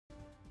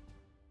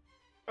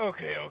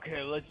Okay,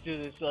 let's do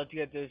this. Let's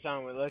get this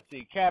on with. Let's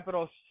see.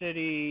 Capital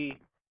City,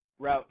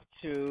 Route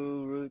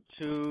 2.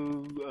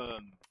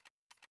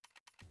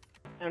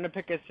 I'm gonna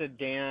pick a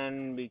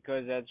sedan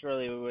because that's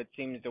really what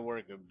seems to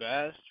work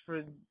best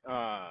for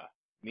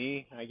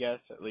me, I guess,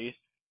 at least.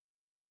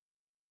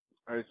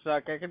 Or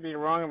suck, I could be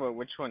wrong about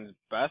which one's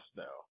best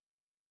though.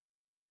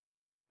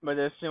 But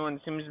this one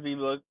seems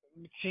to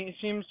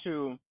seems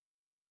to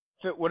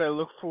fit what I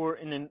look for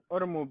in an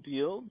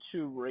automobile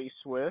to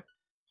race with.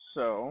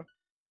 So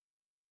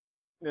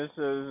this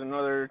is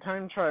another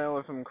time trial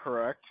if I'm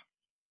correct.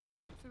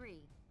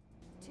 Three,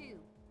 two,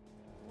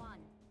 one,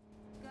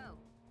 go.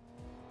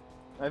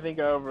 I think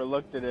I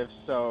overlooked it if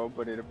so,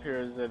 but it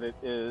appears that it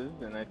is,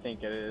 and I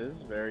think it is,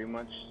 very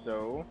much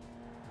so.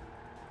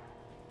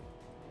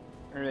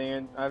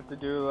 Everything I have to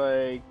do,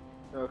 like,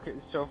 okay,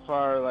 so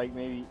far, like,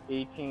 maybe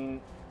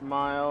 18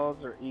 miles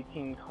or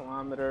 18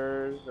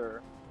 kilometers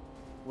or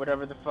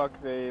whatever the fuck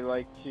they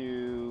like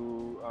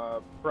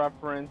to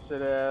preference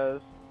it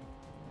as.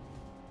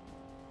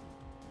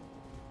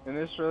 And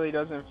this really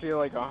doesn't feel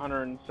like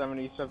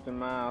 170 something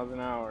miles an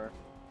hour.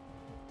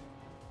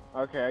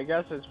 Okay, I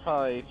guess it's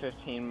probably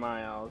 15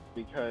 miles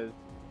because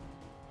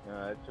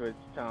that's what it's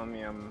telling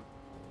me I'm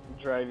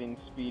driving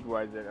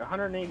speed-wise at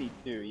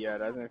 182. Yeah, it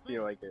doesn't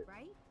feel like it.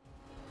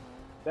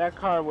 That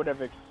car would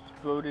have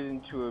exploded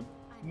into a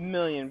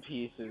million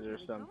pieces or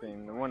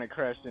something, the one it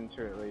crashed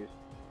into at least.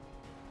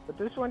 But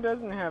this one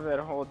doesn't have that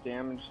whole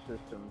damage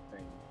system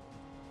thing,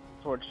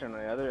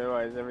 fortunately,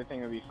 otherwise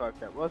everything would be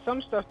fucked up. Well,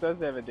 some stuff does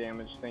have a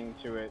damage thing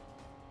to it,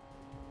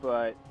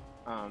 but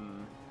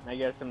I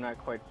guess I'm not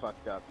quite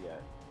fucked up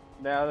yet.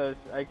 Now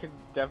I could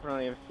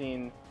definitely have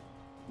seen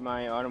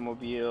my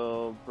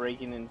automobile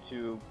breaking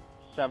into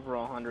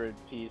several hundred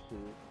pieces,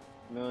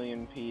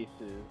 million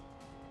pieces,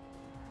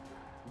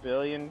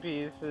 billion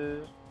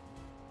pieces.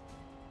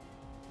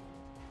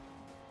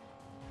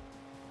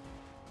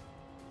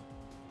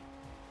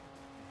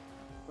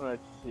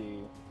 Let's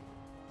see.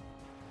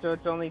 So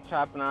it's only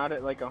topping out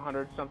at like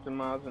 100 something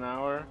miles an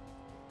hour?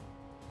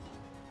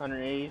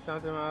 180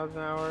 something miles an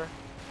hour?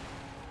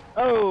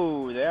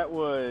 Oh, that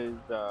was,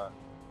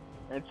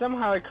 and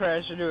somehow I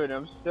crashed into it.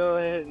 I'm still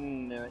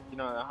hitting,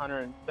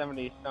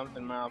 170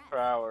 something mile per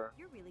hour.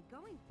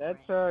 That's,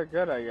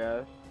 good, I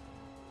guess.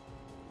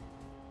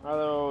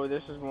 Although,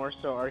 this is more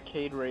so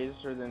arcade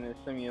racer than a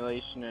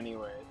simulation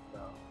anyway, so.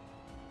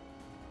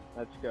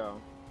 Let's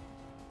go.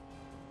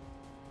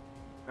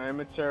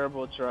 I'm a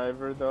terrible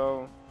driver,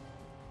 though.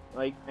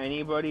 Like,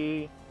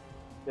 anybody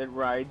that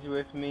rides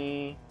with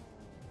me,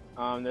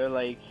 they're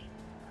like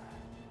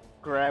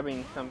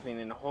grabbing something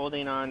and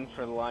holding on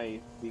for life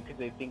because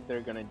they think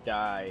they're gonna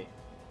die.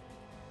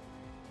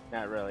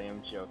 Not really,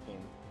 I'm joking.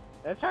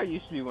 That's how it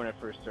used to be when I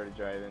first started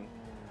driving.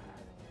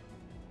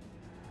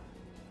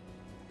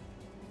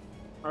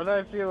 Although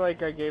I feel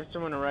like I gave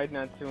someone a ride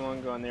not too long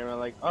ago and they were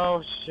like,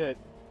 oh shit,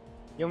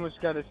 you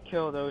almost got us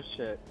killed, oh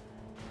shit.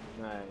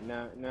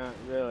 Not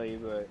really,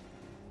 but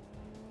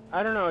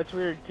I don't know, it's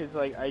weird because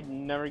like I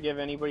never give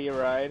anybody a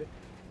ride.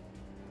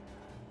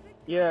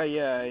 Yeah,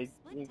 I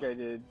think I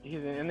did.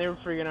 And they were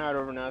freaking out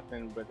over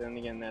nothing, but then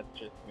again, that's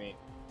just me.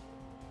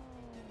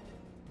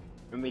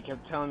 And they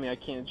kept telling me I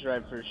can't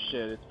drive for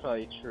shit, it's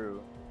probably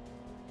true.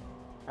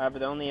 But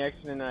the only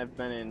accident I've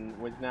been in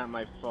was not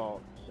my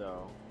fault,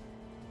 so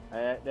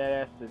that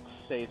has to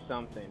say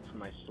something for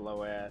my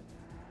slow ass.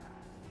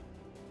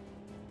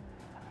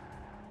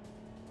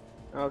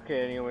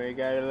 Okay, anyway,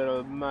 got a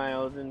little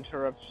mild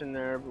interruption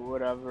there, but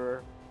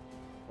whatever.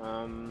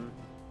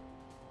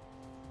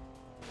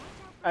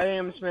 I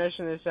am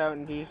smashing this out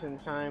in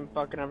decent time,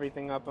 fucking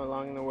everything up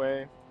along the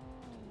way.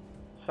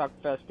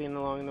 Suckfesting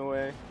along the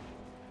way.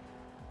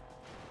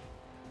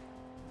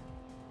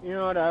 You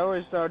know what, I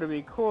always thought it'd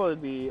be cool to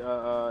be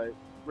a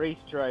race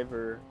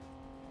driver.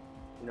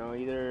 You know,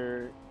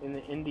 either in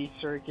the indie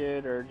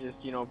circuit or just,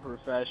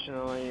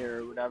 professionally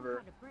or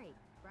whatever.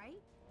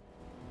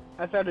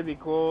 I thought it'd be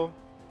cool,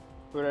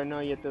 but I know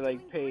you have to,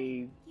 like,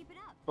 pay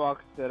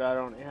bucks that I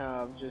don't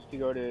have just to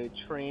go to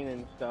train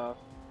and stuff.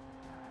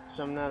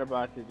 So I'm not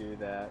about to do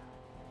that.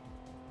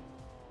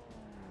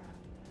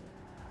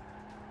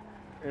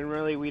 And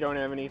really, we don't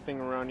have anything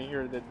around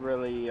here that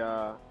really,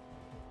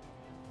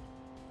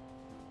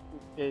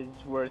 is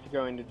worth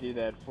going to do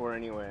that for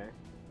anyway.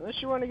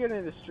 Unless you want to get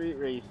into street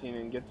racing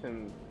and get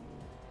some,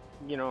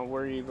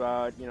 worry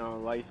about,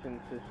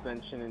 license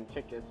suspension and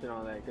tickets and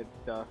all that good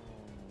stuff.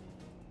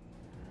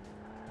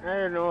 I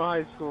had an old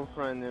high school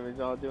friend that was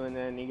all doing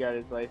that and he got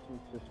his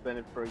license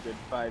suspended for a good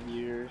 5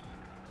 years.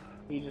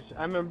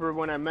 I remember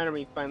when I met him,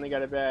 he finally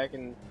got it back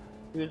and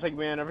he was like,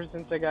 man, ever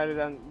since I got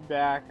it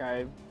back,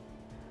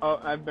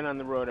 I've been on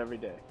the road every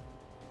day.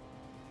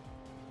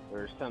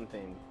 Or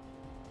something.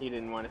 He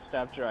didn't want to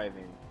stop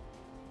driving.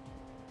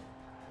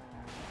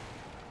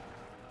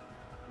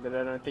 But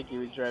I don't think he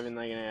was driving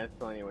like an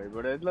asshole anyway.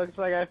 But it looks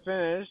like I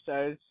finished.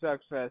 I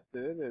suckfested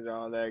and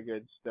all that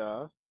good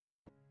stuff.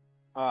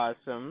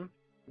 Awesome.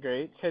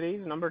 Great.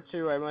 Titties. Number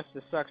 2, I must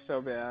have sucked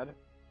so bad.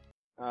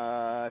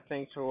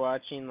 Thanks for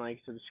watching, like,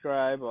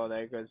 subscribe, all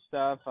that good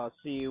stuff. I'll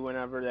see you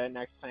whenever that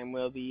next time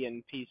will be,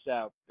 and peace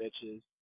out, bitches.